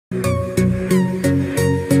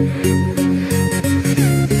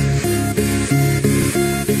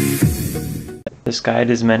This guide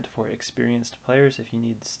is meant for experienced players if you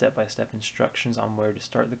need step-by-step instructions on where to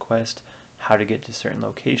start the quest, how to get to certain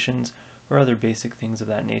locations, or other basic things of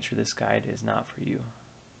that nature. This guide is not for you.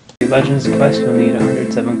 The Legends quest, you'll need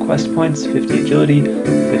 107 quest points, 50 agility,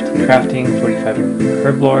 50 crafting, 45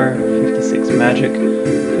 herb lore, 56 magic,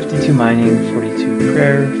 52 mining, 42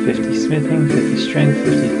 prayer, 50 smithing, 50 strength,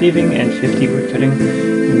 50 thieving, and 50 woodcutting.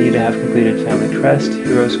 You need to have completed Family Crest,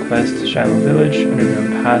 Heroes Quest, Shiloh Village,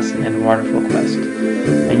 Underground Pass, and Waterfall Quest.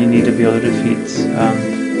 And you need to be able to defeat a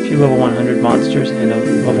few level 100 monsters and a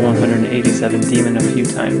level 187 demon a few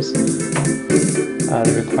times.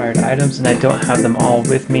 The required items, and I don't have them all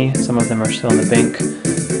with me. Some of them are still in the bank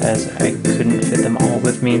as I couldn't fit them all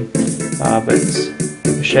with me. But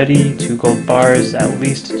machete, 2 gold bars, at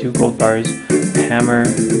least 2 gold bars, hammer,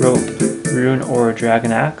 rope, rune or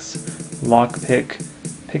dragon axe, lockpick,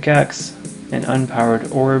 pickaxe, an unpowered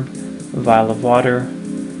orb, vial of water,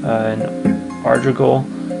 an Ardragol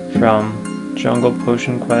from Jungle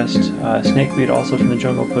Potion Quest, Snakeweed also from the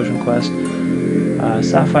Jungle Potion Quest,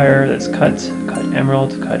 sapphire that's cut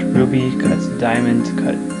emerald, cut ruby, cut diamond,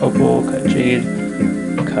 cut opal, cut jade,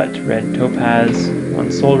 cut red topaz,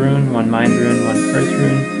 1 soul rune, 1 mind rune, 1 earth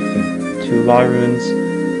rune, 2 law runes,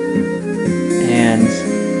 and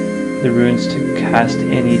the runes to cast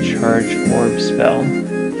any charge orb spell.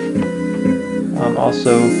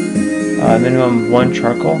 Also, minimum 1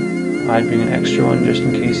 charcoal. I'd bring an extra one just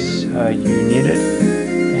in case you need it,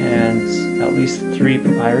 and at least 3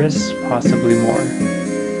 papyrus, possibly more.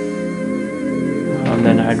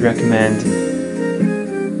 Then I'd recommend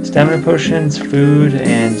stamina potions, food,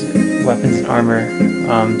 and weapons and armor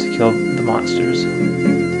to kill the monsters.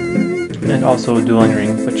 And also a dueling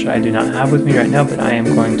ring, which I do not have with me right now, but I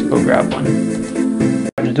am going to go grab one. I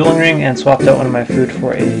grabbed a dueling ring and swapped out one of my food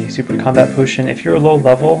for a super combat potion. If you're low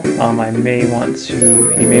level, you may want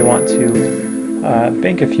to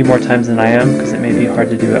bank a few more times than I am, because it may be hard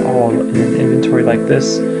to do it all in an inventory like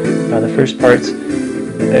this. The first part,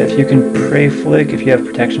 if you can pray flick, if you have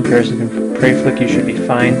protection prayers, you can pray flick, you should be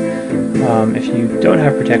fine. If you don't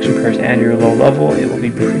have protection prayers and you're low level, it will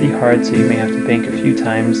be pretty hard, so you may have to bank a few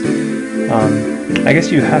times. I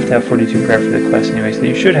guess you have to have 42 prayer for the quest anyway, so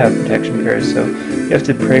you should have protection prayers, so you have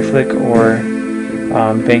to pray flick or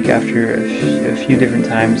bank after a few different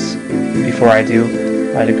times before I do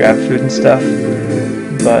to grab food and stuff.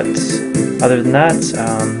 But other than that,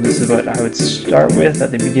 this is what I would start with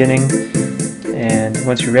at the beginning. And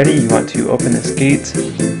once you're ready, you want to open this gate.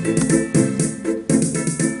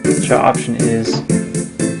 The option is,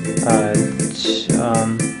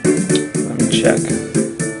 let me check.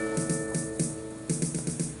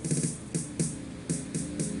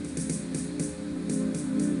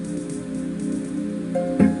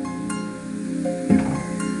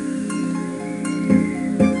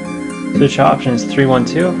 Switch option is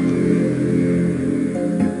 312.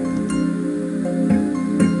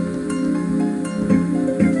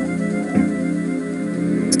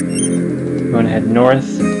 Going to head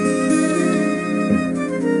north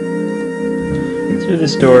through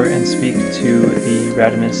this door and speak to the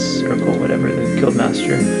Radimus Circle, whatever, the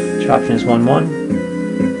Guildmaster. Which option is 1-1.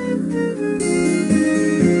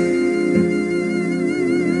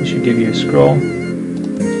 This should give you a scroll.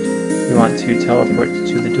 You want to teleport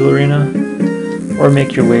to the duel arena, or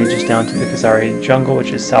make your way just down to the Khazari jungle,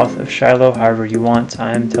 which is south of Shiloh, however you want.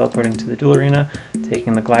 I'm teleporting to the duel arena,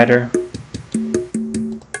 taking the glider.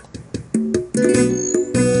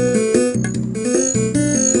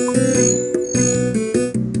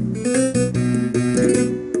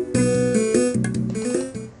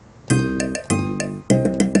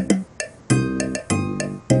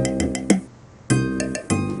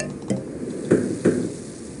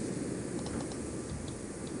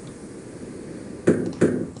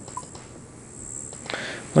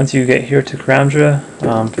 Once you get here to Karamdra,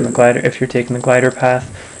 from the glider, if you're taking the glider path,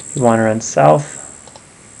 you want to run south,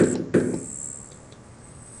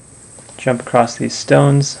 jump across these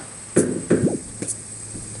stones,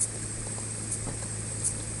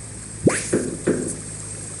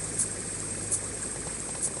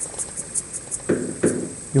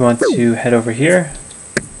 you want to head over here,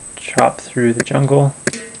 chop through the jungle,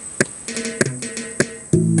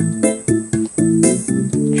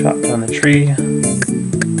 chop down the tree,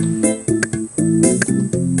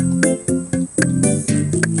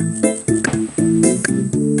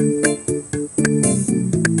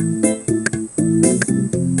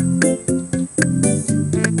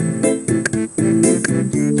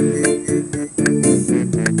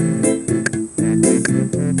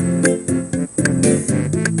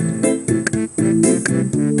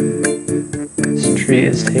 This tree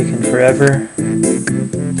is taking forever.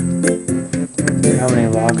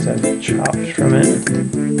 chopped from it.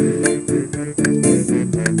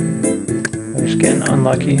 I'm just getting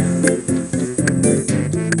unlucky.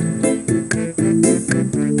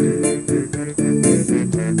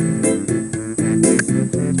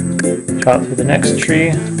 Chop through the next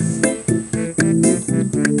tree.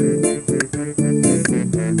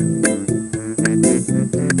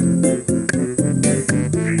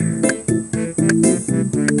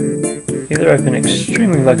 Either I've been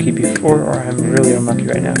extremely lucky before or I'm really unlucky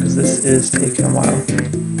right now because this is taking a while.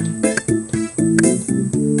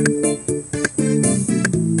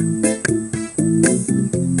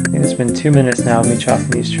 I think it's been 2 minutes now of me chopping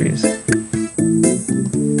these trees.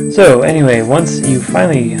 So anyway, once you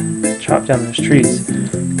finally chop down those trees,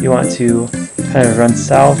 you want to kind of run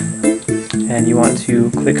south and you want to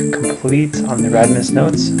click complete on the Radimus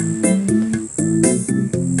notes.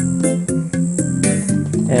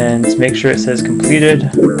 And make sure it says completed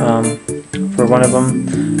for one of them.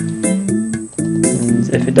 And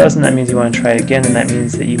if it doesn't, that means you want to try again, and that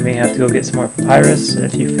means that you may have to go get some more papyrus.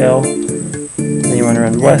 If you fail, then you want to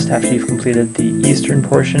run west after you've completed the eastern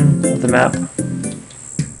portion of the map.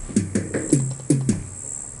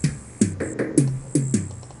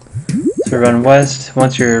 So run west.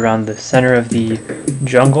 Once you're around the center of the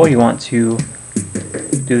jungle, you want to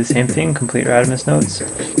do the same thing, complete Radimus notes.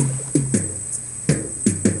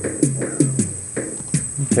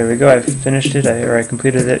 There we go, I finished it, I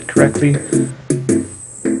completed it correctly. So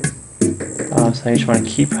now you just want to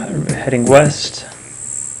keep heading west.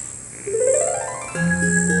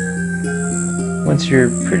 Once you're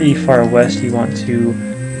pretty far west, you want to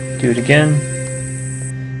do it again.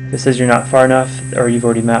 If it says you're not far enough, or you've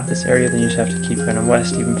already mapped this area, then you just have to keep running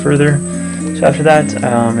west even further. So after that,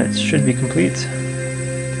 it should be complete.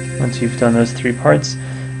 Once you've done those 3 parts,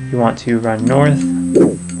 you want to run north.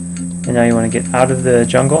 And now you want to get out of the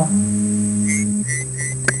jungle.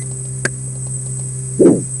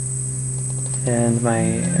 And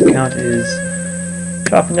my account is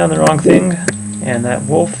chopping down the wrong thing. And that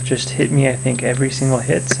wolf just hit me, I think, every single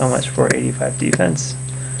hit. So much for 85 defense.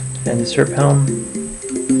 And the Serp Helm.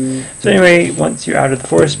 So anyway, once you're out of the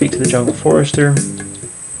forest, speak to the jungle forester.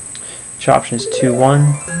 Choption is 2-1.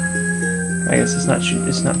 I guess it's not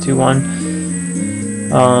 2-1.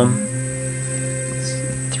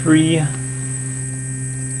 3.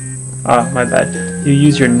 My bad. You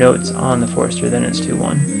use your notes on the forester, then it's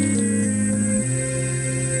 2-1.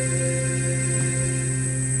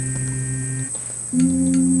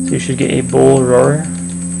 So you should get a bull roar.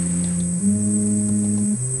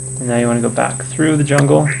 And now you want to go back through the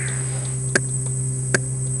jungle.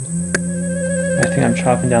 I think I'm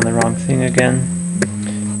chopping down the wrong thing again.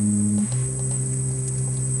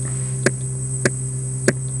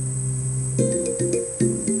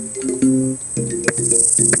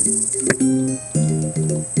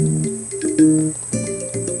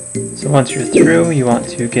 So once you're through, you want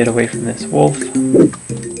to get away from this wolf. So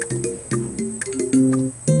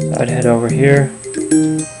I'd head over here.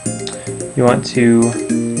 You want to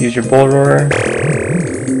use your bull roarer.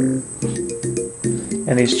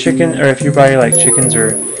 And these chickens, or if you buy like chickens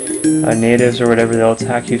or natives or whatever, they'll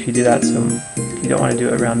attack you if you do that, so you don't want to do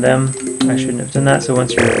it around them. I shouldn't have done that, so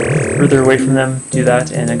once you're further away from them, do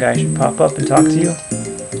that, and a guy should pop up and talk to you.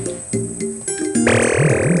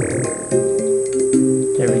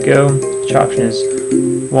 There we go. Each option is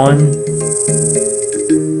 1,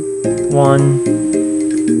 1,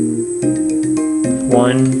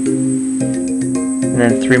 1, and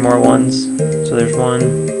then 3 more 1s. So there's 1,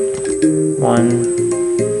 1,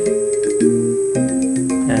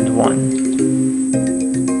 and 1.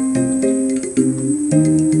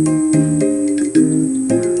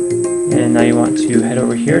 And now you want to head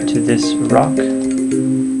over here to this rock.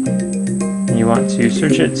 And you want to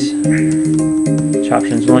search it.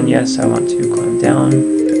 Options 1, yes, I want to climb down.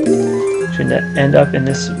 Should end up in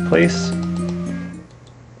this place.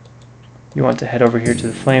 You want to head over here to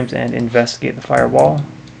the flames and investigate the firewall.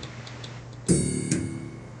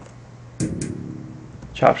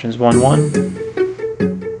 Options 1, 1.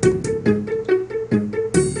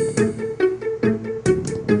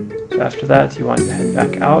 So after that, you want to head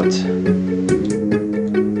back out.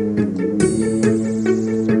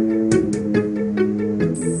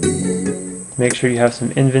 Make sure you have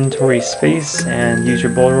some inventory space and use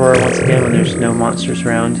your bull roar once again when there's no monsters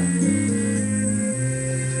around.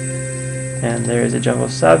 And there is a jungle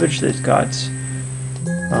savage that got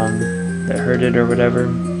that hurted or whatever.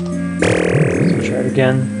 So we'll try it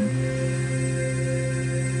again.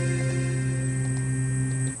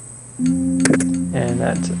 And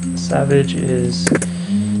that savage is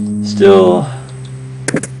still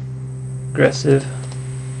aggressive.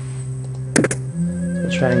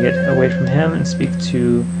 try and get away from him and speak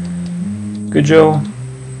to Gujo.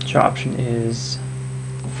 Which option is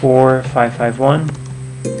 4551.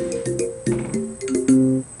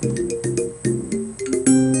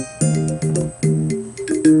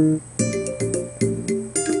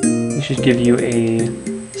 He should give you a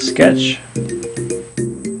sketch.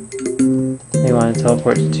 You want to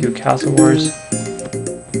teleport to Castle Wars.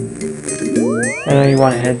 And then you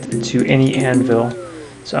want to head to any anvil.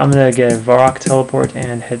 So I'm going to get a Varrock teleport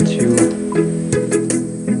and head to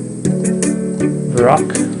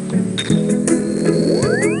Varrock.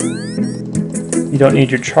 You don't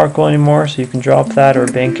need your charcoal anymore, so you can drop that or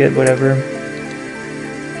bank it, whatever.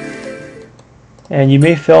 And you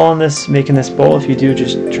may fail on this, making this bowl. If you do,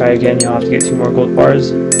 just try again. You'll have to get 2 more gold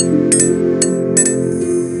bars. So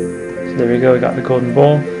there we go, we got the golden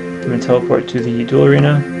bowl. I'm going to teleport to the duel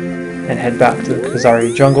arena and head back to the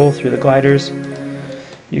Kazari jungle through the gliders.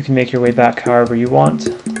 You can make your way back however you want.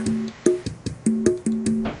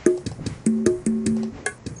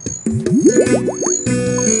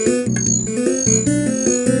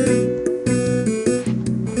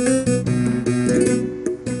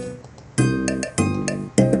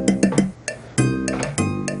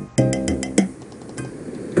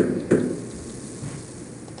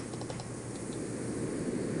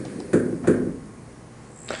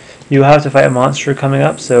 You have to fight a monster coming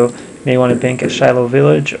up, so you may want to bank at Shiloh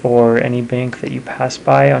Village or any bank that you pass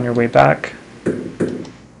by on your way back.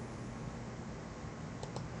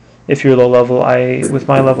 If you're low level, with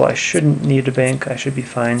my level I shouldn't need a bank, I should be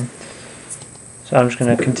fine. So I'm just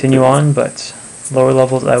going to continue on, but lower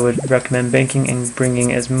levels I would recommend banking and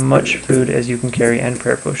bringing as much food as you can carry and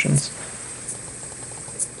prayer potions.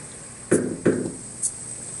 So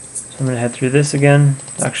I'm going to head through this again.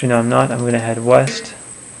 Actually no, I'm not. I'm going to head west.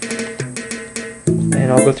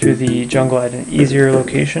 And I'll go through the jungle at an easier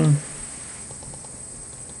location.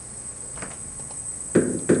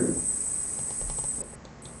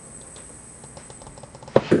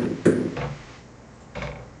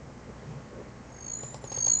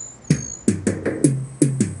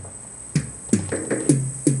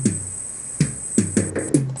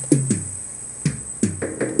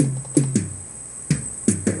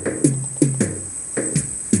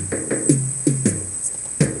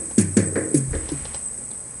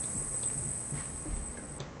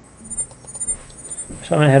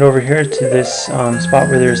 So I'm going to head over here to this spot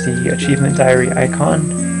where there's the achievement diary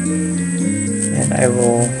icon, and I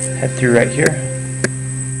will head through right here.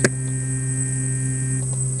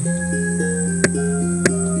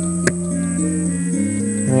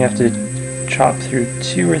 And we have to chop through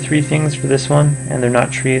 2 or 3 things for this one, and they're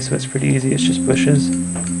not trees, so it's pretty easy, it's just bushes.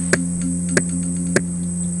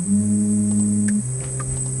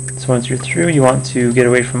 So once you're through, you want to get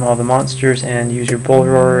away from all the monsters and use your bull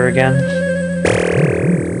roarer again.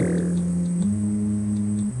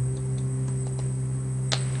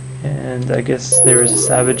 And I guess there was a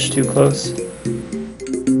savage too close.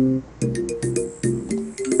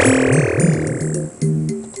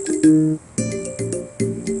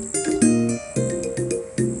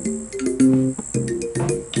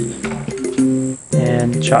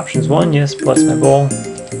 And which options 1? Yes, plus my bowl.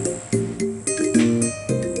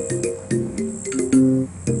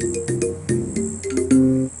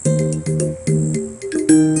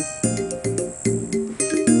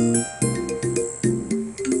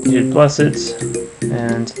 You did bless it,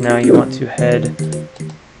 and now you want to head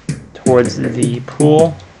towards the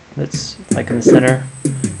pool that's like in the center.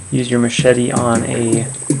 Use your machete on a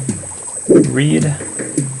reed.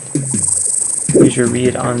 Use your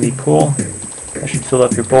reed on the pool. That should fill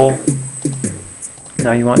up your bowl.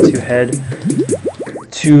 Now you want to head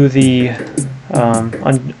to the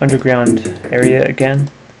underground area again,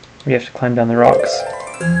 where you have to climb down the rocks.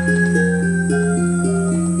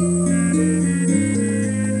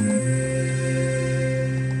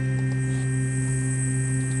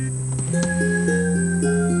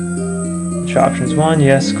 Options 1,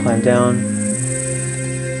 yes, climb down.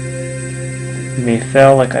 You may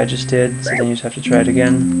fail like I just did, so then you just have to try it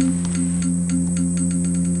again.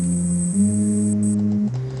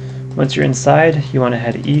 Once you're inside, you want to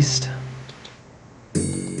head east.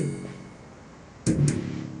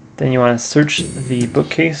 Then you want to search the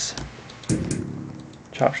bookcase.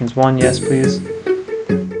 Options 1, yes please.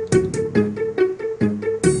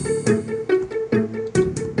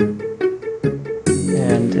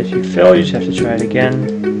 If you fail, you just have to try it again.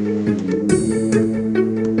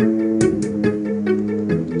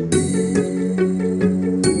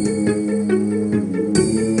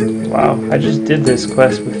 Wow, I just did this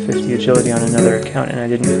quest with 50 agility on another account and I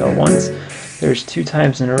didn't fail once. There's 2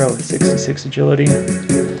 times in a row with 66 agility.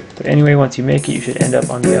 But anyway, once you make it, you should end up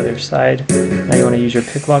on the other side. Now you want to use your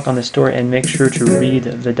pick lock on this door and make sure to read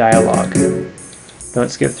the dialogue. Don't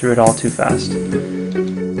skip through it all too fast.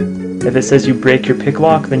 If it says you break your pick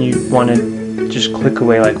lock, then you want to just click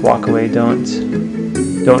away, like walk away. Don't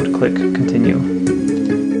click continue.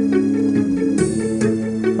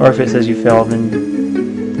 Or if it says you fail,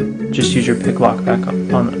 then just use your pick lock on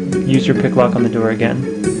the door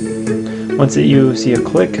again. Once you see a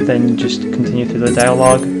click, then just continue through the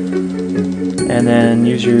dialogue, and then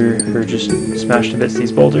just smash to bits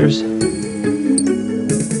these boulders.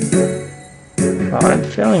 Wow, I'm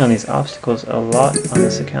failing on these obstacles a lot on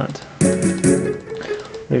this account.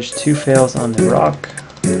 There's 2 fails on the rock.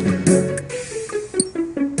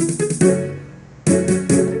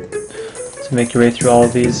 So make your way through all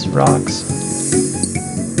of these rocks.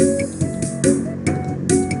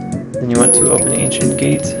 Then you want to open Ancient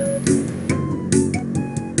Gate.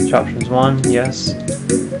 Options 1, yes.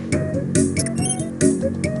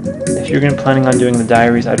 If you're planning on doing the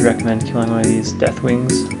diaries, I'd recommend killing one of these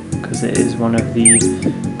Deathwings, because it is one of the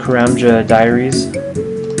Karamja diaries,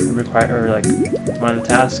 like one of the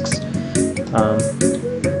tasks.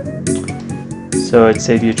 So it'd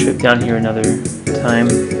save you a trip down here another time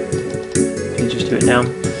if you just do it now.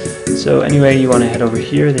 So anyway, you want to head over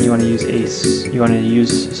here. Then you want to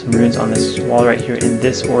use some runes on this wall right here in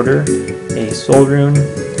this order: a Soul Rune,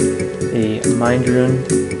 a Mind Rune,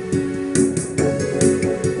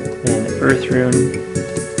 an Earth Rune,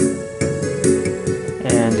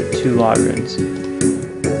 and 2 Law Runes.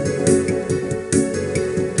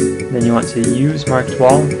 Then you want to use Marked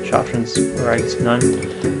Wall, which options, or I guess none.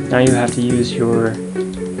 Now you have to use your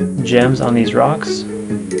gems on these rocks.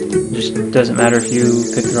 It just doesn't matter if you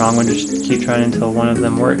pick the wrong one, just keep trying until one of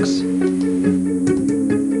them works.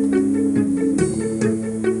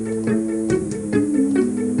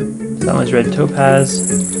 That one's red topaz.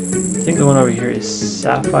 I think the one over here is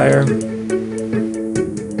sapphire.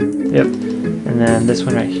 Yep. And then this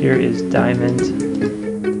one right here is diamond.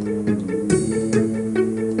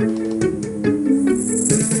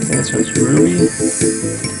 And this one's ruby.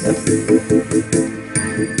 Yep.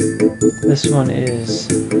 This one is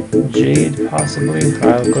jade, possibly.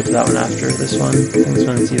 I'll go to that one after this one. I think this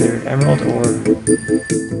one's either emerald or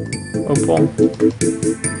opal.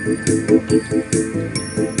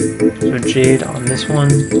 So jade on this one.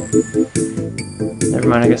 Never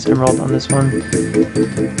mind, I guess emerald on this one.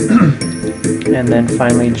 And then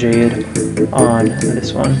finally jade on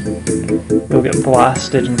this one. You'll get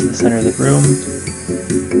blasted into the center of the room.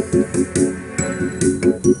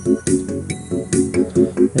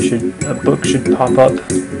 A book should pop up.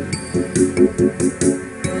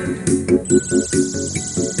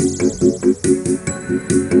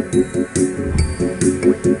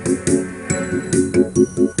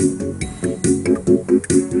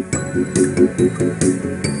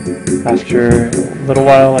 After a little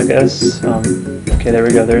while, I guess. Okay, there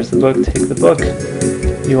we go. There's the book. Take the book.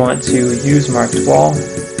 You want to use Marked Wall.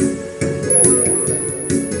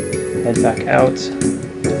 Head back out.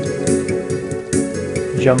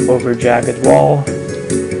 Jump over Jagged Wall.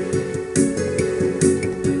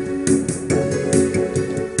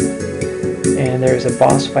 And there's a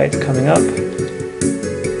boss fight coming up.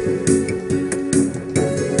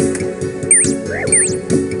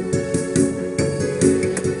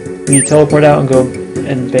 When you teleport out and go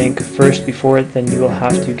and bank first before it, then you will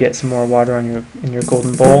have to get some more water on in your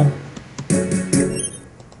golden bowl.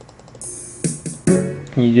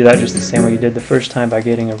 And you do that just the same way you did the first time by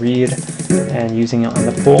getting a reed and using it on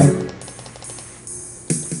the pool.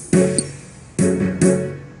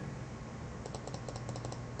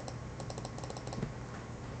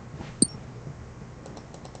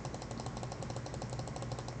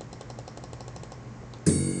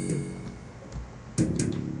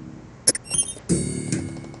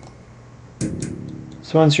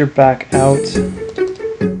 So once you're back out,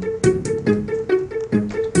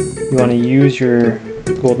 you want to use your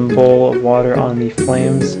golden bowl of water on the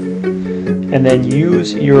flames, and then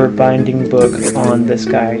use your binding book on this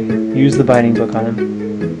guy. Use the binding book on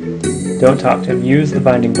him. Don't talk to him. Use the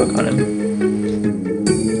binding book on him.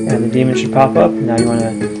 And the demon should pop up. Now you want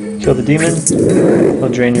to kill the demon. He'll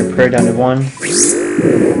drain your prayer down to 1.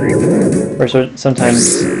 Or so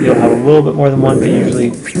sometimes you'll have a little bit more than 1, but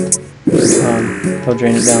usually he'll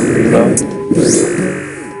drain it down pretty low.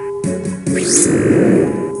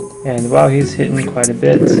 And wow, he's hitting quite a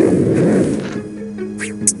bit.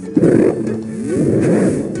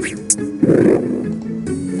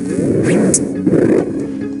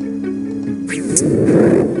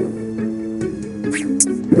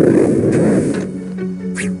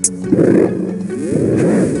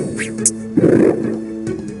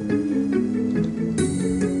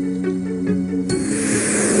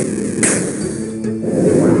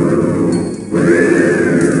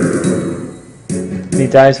 he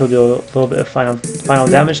dies, he'll do a little bit of final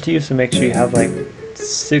damage to you, so make sure you have like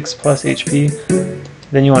 6+ HP.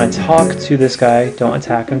 Then you want to talk to this guy, don't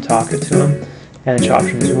attack him, talk it to him. And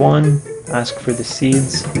options 1, ask for the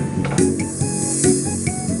seeds.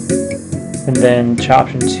 And then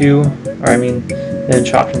option 2,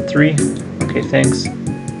 then option 3, okay, thanks.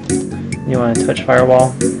 You want to touch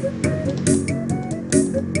Firewall.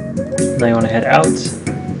 Now you want to head out.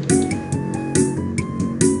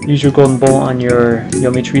 Use your golden bowl on your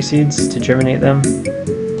Yomi tree seeds to germinate them.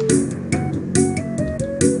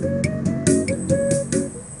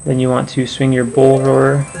 Then you want to swing your bull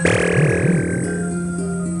roarer.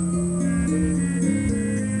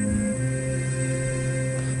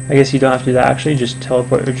 I guess you don't have to do that actually, just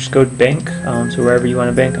teleport or just go to bank. So wherever you want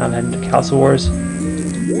to bank, I'm heading to Castle Wars.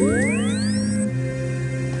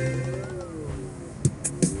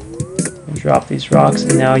 Drop these rocks,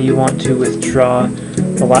 and now you want to withdraw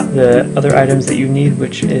the other items that you need,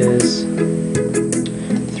 which is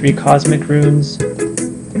 3 cosmic runes,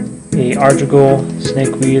 a Argogol,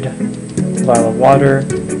 snakeweed, a vial of water,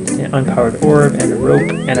 an unpowered orb, and a rope.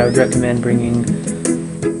 And I would recommend bringing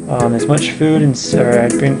as much food,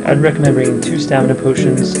 I'd recommend bringing 2 stamina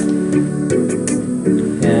potions,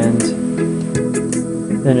 and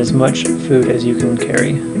then as much food as you can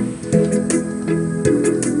carry.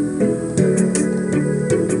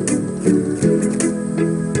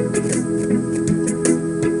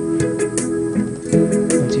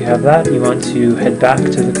 Have that, you want to head back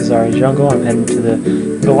to the Kazari jungle. I'm heading to the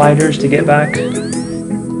gliders to get back.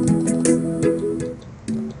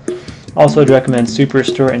 Also, I'd recommend super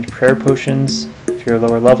store and prayer potions if you're a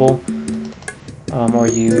lower level, or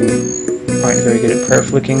you aren't very good at prayer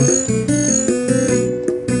flicking.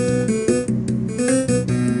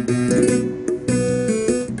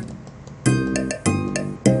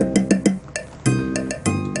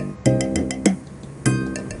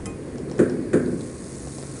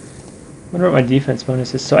 I wonder what my defense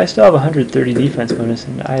bonus is. So I still have 130 defense bonus,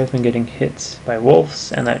 and I have been getting hit by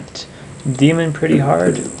wolves and that demon pretty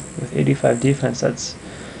hard with 85 defense. That's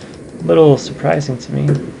a little surprising to me.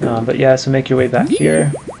 But yeah, so make your way back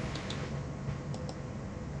here.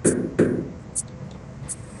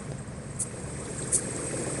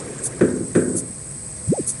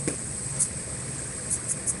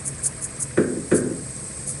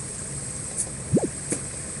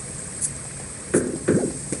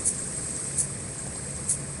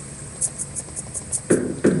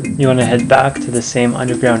 You want to head back to the same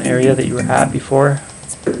underground area that you were at before.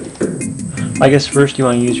 I guess first you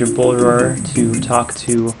want to use your bull roarer to talk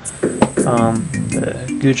to the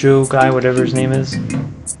Gujo guy, whatever his name is.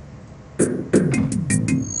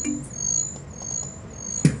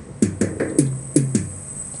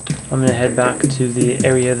 I'm going to head back to the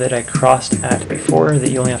area that I crossed at before,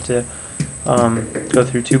 that you only have to go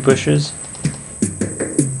through 2 bushes.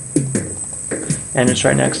 And it's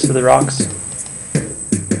right next to the rocks.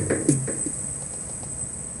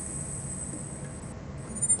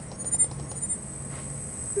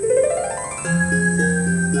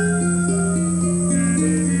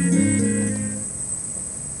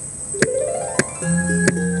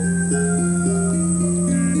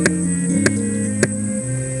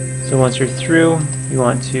 So once you're through, you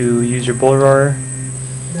want to use your bull roarer.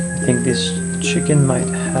 I think this chicken might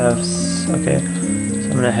have... okay, so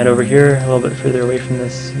I'm going to head over here a little bit further away from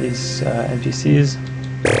these NPCs.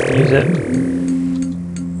 Use it.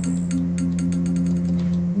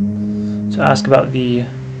 So ask about the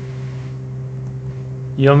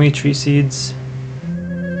Yomi tree seeds,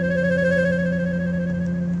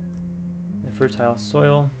 the fertile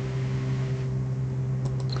soil.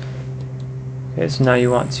 Okay, so now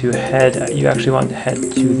you actually want to head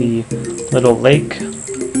to the little lake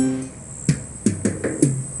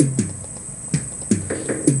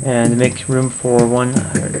and make room for one,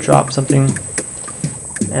 or drop something,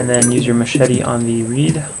 and then use your machete on the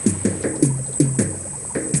reed.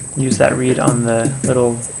 Use that reed on the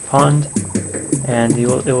little pond, and it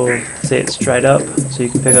will say it's dried up, so you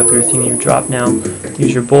can pick up your thing you dropped now.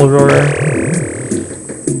 Use your bull roarer.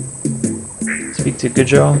 Speak to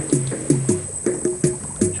Gujo.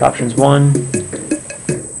 Options 1,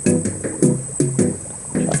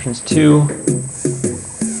 options 2,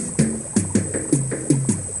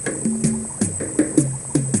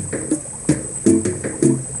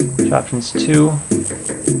 options 2,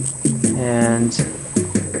 and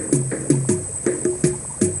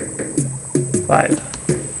 5.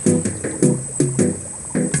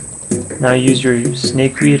 Now use your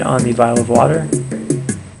snakeweed on the vial of water,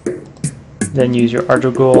 then use your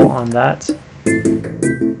Argogol on that.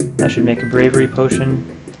 That should make a bravery potion.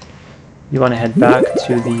 You want to head back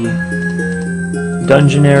to the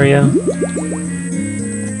dungeon area.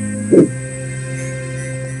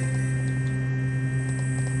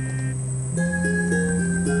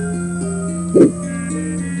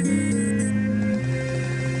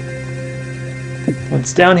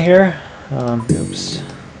 Once down here, oops,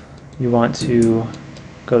 you want to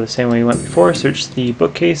go the same way you went before. Search the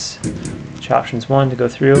bookcase, which options 1 to go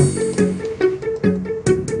through.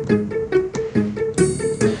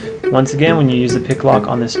 Once again, when you use the pick lock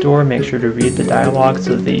on this door, make sure to read the dialogue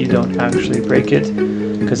so that you don't actually break it,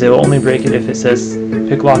 because it will only break it if it says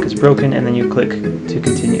pick lock is broken and then you click to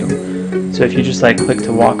continue. So if you just like click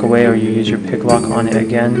to walk away or you use your pick lock on it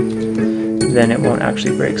again, then it won't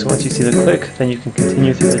actually break. So once you see the click, then you can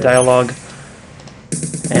continue through the dialogue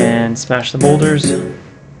and smash the boulders.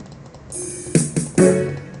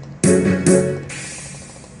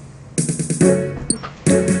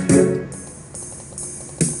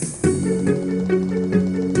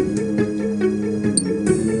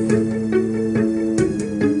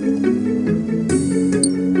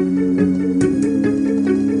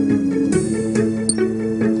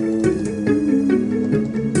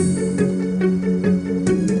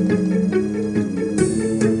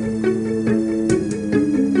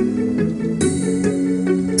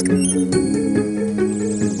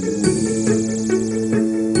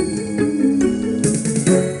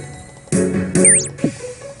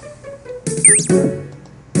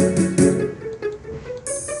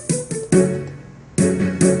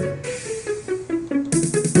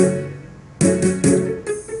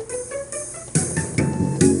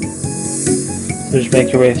 So just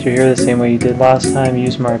make your way through here the same way you did last time.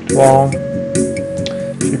 Use marked wall.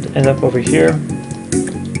 Should end up over here.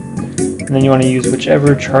 And then you want to use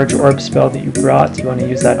whichever charge orb spell that you brought. You want to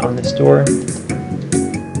use that on this door.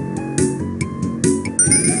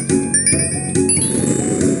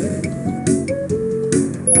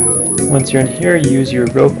 Once you're in here, use your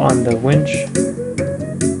rope on the winch.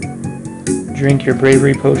 Drink your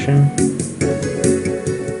bravery potion.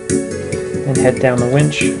 And head down the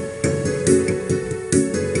winch.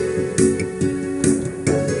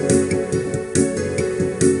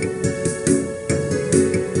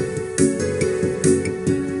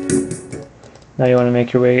 Now you want to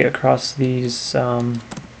make your way across these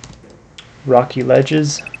rocky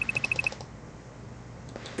ledges.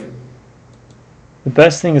 The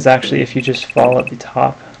best thing is actually if you just fall at the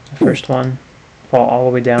top, the first one, fall all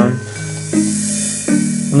the way down.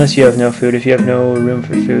 Unless you have no food. If you have no room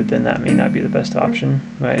for food, then that may not be the best option.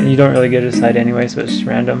 Right? And you don't really get to decide anyway, so it's just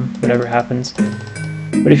random, whatever happens.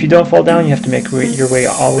 But if you don't fall down, you have to make your way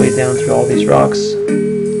all the way down through all these rocks.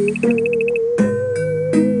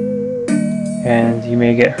 And you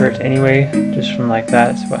may get hurt anyway, just from like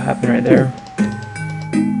that. That's what happened right there.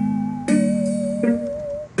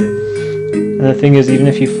 And the thing is, even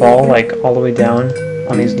if you fall like all the way down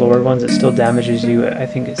on these lower ones, it still damages you, I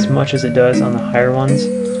think, as much as it does on the higher ones.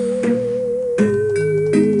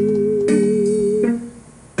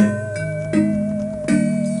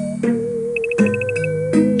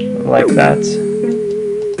 Like that.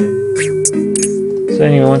 So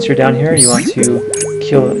anyway, once you're down here, you want to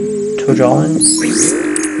kill Tojolin.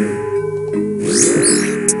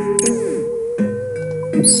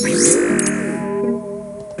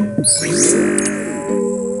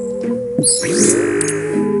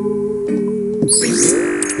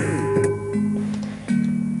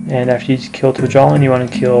 And after you kill Tojolin, you want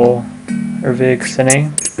to kill Ervig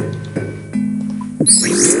Sene.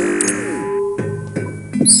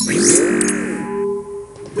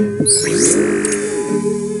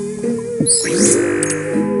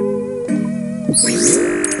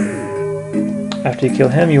 After you kill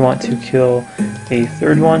him, you want to kill a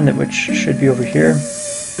third one, which should be over here.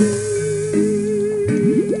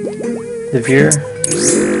 The Veer.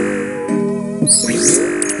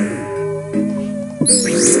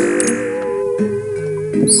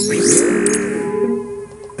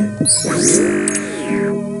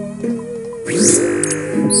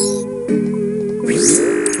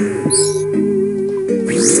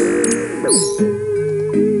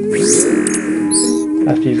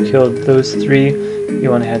 After you've killed those three, you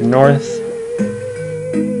want to head north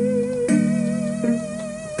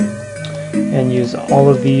and use all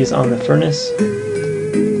of these on the furnace.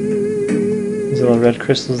 These little red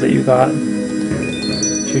crystals that you got.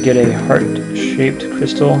 If you get a heart-shaped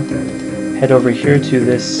crystal, head over here to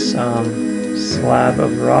this slab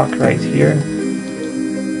of rock right here.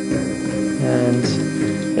 And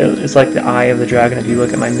it's like the eye of the dragon. If you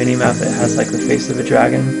look at my mini-map, it has like the face of a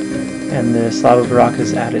dragon. And the slab of rock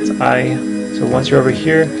is at its eye. So once you're over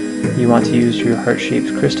here, you want to use your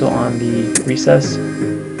heart-shaped crystal on the recess.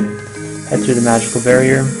 Head through the magical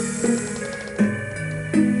barrier.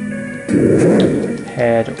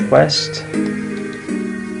 Head west.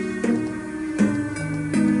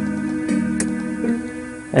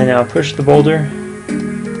 And now push the boulder.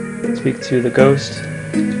 Speak to the ghost.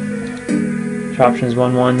 Your option is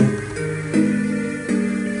 1-1,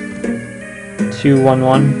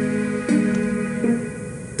 2-1-1.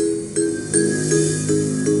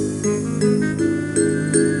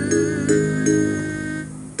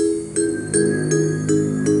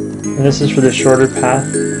 And this is for the shorter path.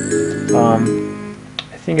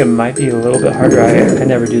 I think it might be a little bit harder. I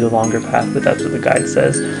never do the longer path, but that's what the guide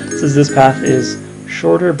says. It says this path is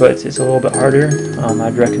shorter, but it's a little bit harder.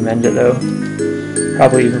 I'd recommend it though,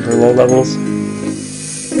 probably even for low levels.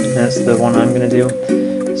 And that's the one I'm going to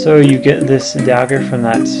do. So you get this dagger from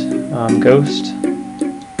that ghost.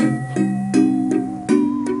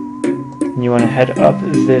 And you want to head up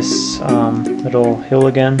this little hill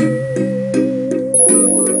again.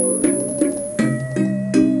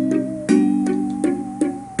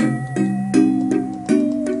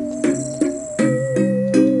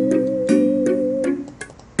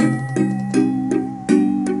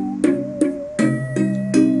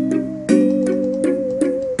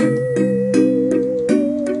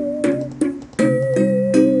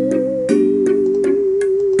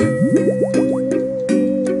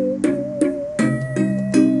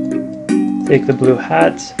 Take the blue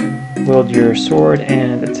hat, wield your sword,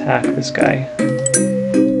 and attack this guy.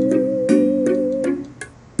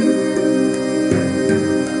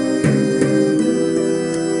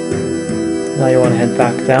 Now you want to head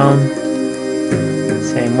back down,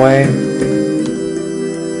 same way.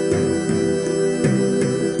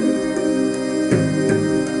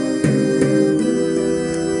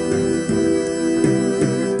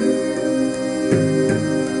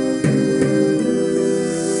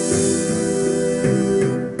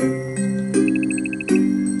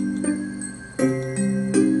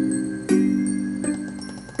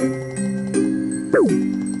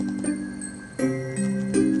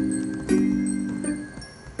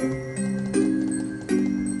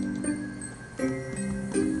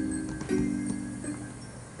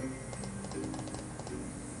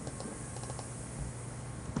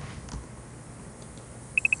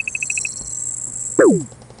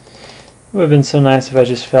 It would have been so nice if I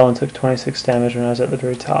just fell and took 26 damage when I was at the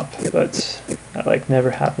very top, but that like never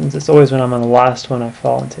happens. It's always when I'm on the last one I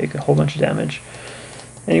fall and take a whole bunch of damage.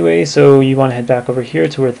 Anyway, so you want to head back over here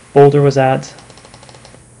to where the boulder was at.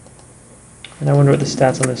 And I wonder what the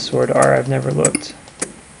stats on this sword are. I've never looked.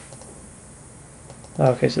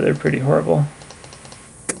 Okay, so they're pretty horrible.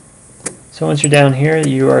 So once you're down here,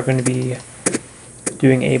 you are going to be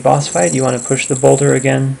doing a boss fight. You want to push the boulder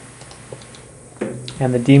again,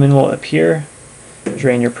 and the demon will appear.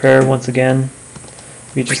 Drain your prayer once again.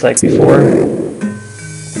 Be just like before.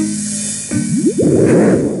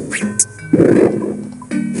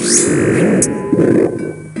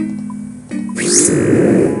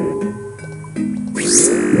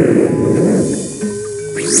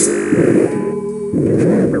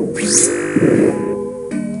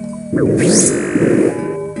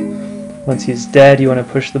 Once he's dead, you want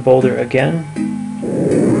to push the boulder again.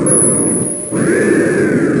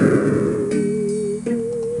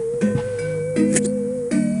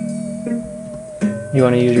 You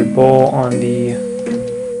want to use your bowl on the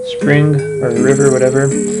spring or the river, whatever.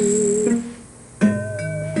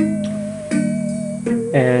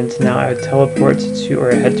 And now I would teleport to,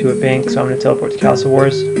 or head to a bank, so I'm going to teleport to Castle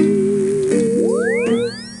Wars.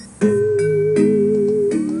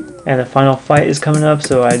 And the final fight is coming up,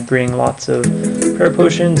 so I'd bring lots of prayer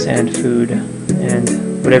potions and food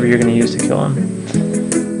and whatever you're going to use to kill him.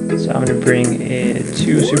 So I'm going to bring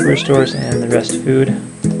 2 super restores and the rest food.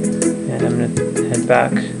 And I'm going to head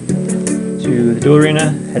back to the duel arena,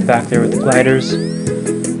 head back there with the gliders.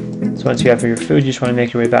 So once you have your food, you just want to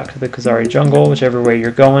make your way back to the Kazari jungle, whichever way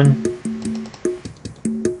you're going.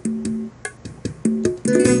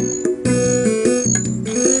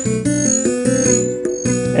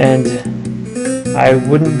 And I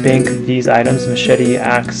wouldn't bank these items, machete,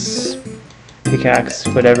 axe, pickaxe,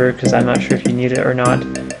 whatever, because I'm not sure if you need it or not.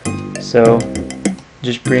 So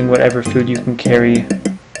just bring whatever food you can carry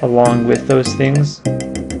along with those things.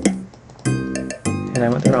 And I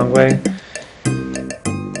went the wrong way.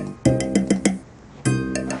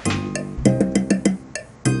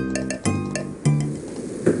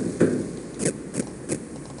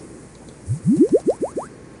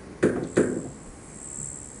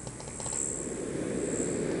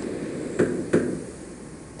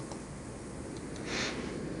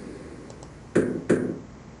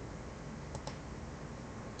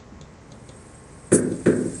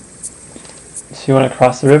 So you want to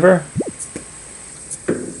cross the river.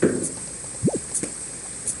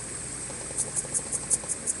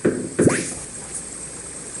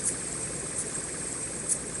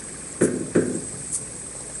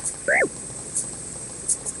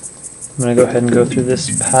 going to go ahead and go through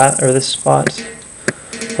this path or this spot.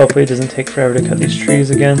 Hopefully it doesn't take forever to cut these trees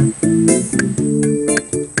again.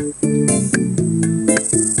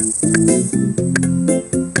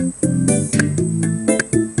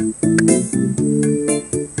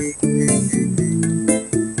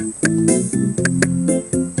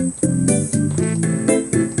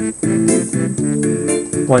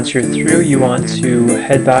 Once you're through, you want to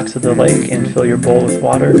head back to the lake and fill your bowl with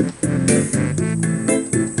water.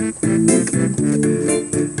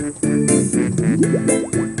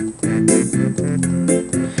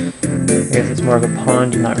 I guess it's more of a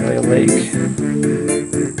pond, not really a lake.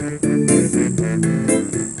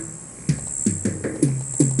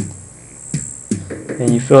 And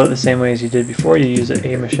you fill it the same way as you did before. You use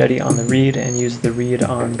a machete on the reed and use the reed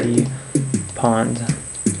on the pond.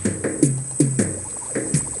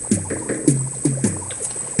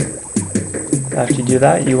 After you do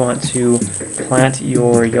that, you want to plant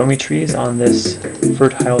your yomi trees on this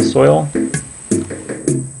fertile soil.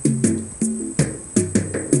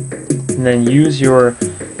 And then use your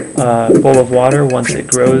bowl of water once it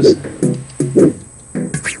grows.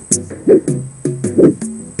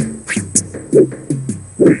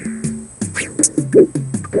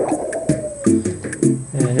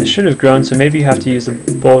 And it should have grown, so maybe you have to use the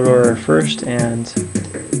bowl roller first and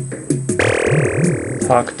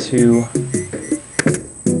talk to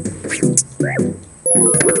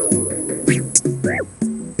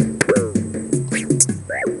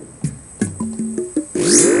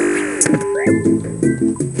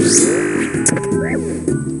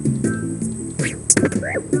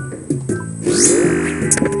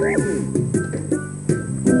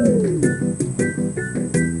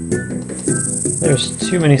There's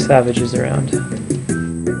too many savages around.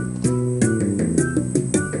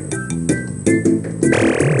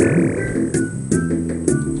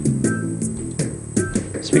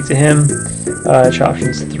 Speak to him.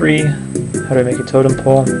 Options 3, how to make a totem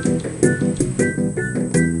pole.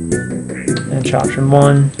 And option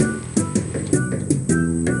 1.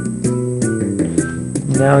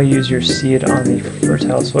 Now use your seed on the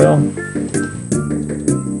fertile soil.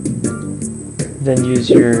 Then use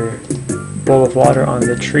your bowl of water on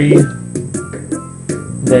the tree.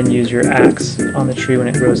 Then use your axe on the tree when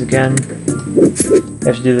it grows again. You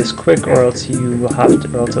have to do this quick, or else you will have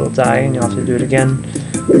to, or else it will die, and you'll have to do it again.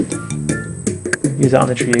 Use it on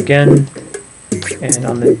the tree again, and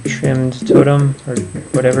on the trimmed totem or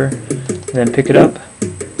whatever, and then pick it up.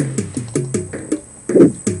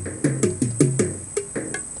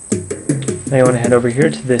 Now you want to head over here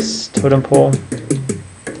to this totem pole.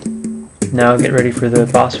 Now get ready for the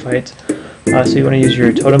boss fight. So you want to use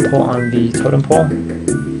your totem pole on the totem pole.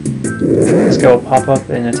 This guy will pop up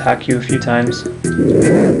and attack you a few times.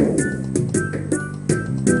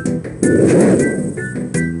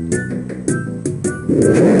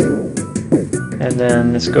 And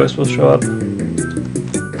then this ghost will show up.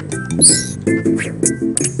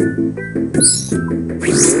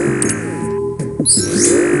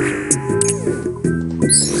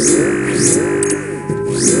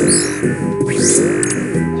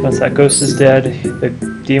 Once that ghost is dead, the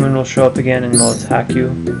demon will show up again and will attack you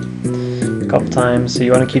a couple times. So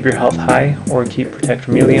you want to keep your health high, or keep Protect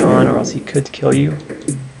from Melee on, or else he could kill you.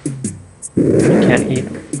 You can't eat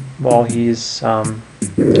while he's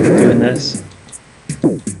doing this.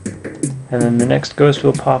 And then the next ghost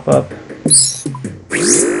will pop up.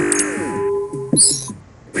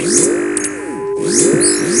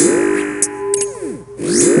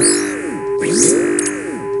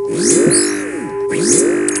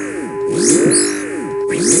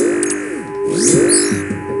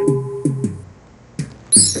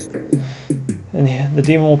 And the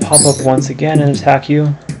demon will pop up once again and attack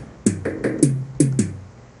you.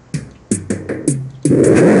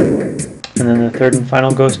 And then the third and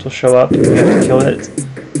final ghost will show up and you have to kill it.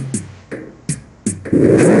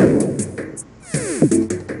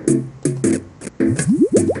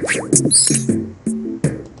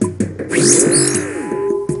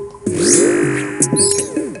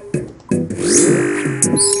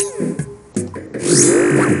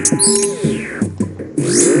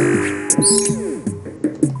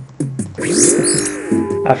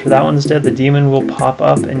 After that one's dead, the demon will pop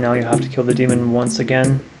up, and now you have to kill the demon once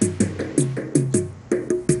again.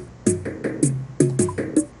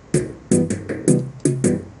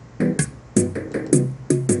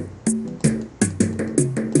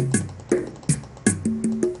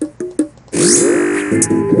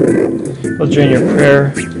 He'll drain your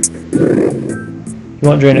prayer. You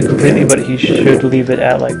won't drain it completely, but he should leave it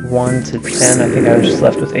at like 1 to 10. I think I was just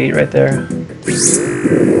left with 8 right there.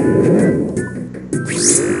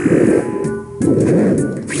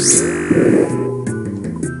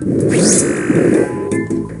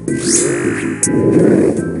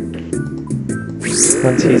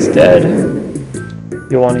 Once he's dead,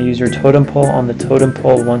 you'll want to use your totem pole on the totem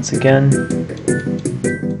pole once again.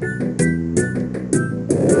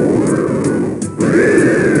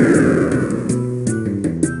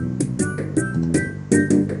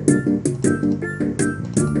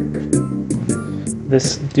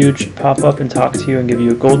 This dude should pop up and talk to you and give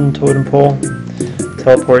you a golden totem pole.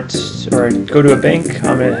 Teleport or go to a bank.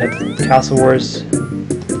 I'm going to head to Castle Wars.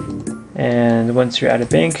 And once you're at a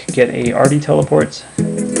bank, get a Artie teleport.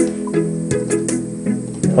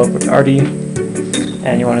 Teleport to Artie.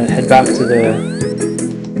 And you want to head back to the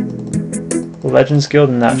Legends Guild,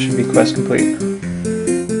 and that should be quest complete.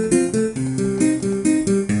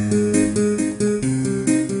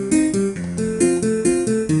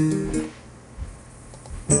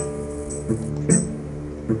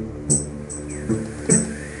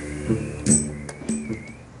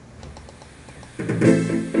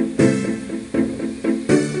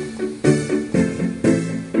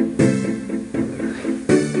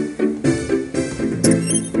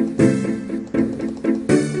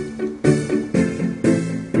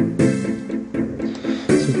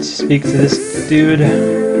 Speak to this dude.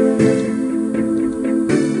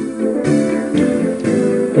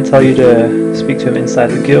 He'll tell you to speak to him inside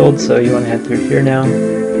the guild, so you want to head through here now.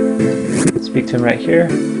 Speak to him right here.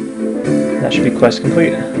 That should be quest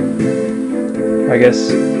complete. I guess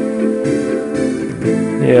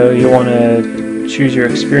you'll want to choose your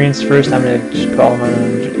experience first. I'm going to just call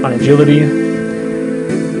him on agility.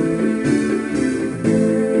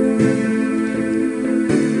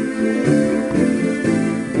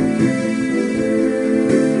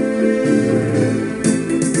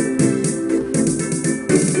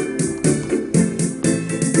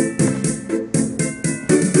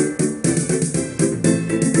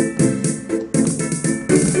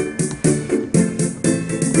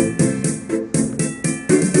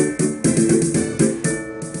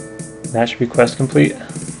 That should be quest complete.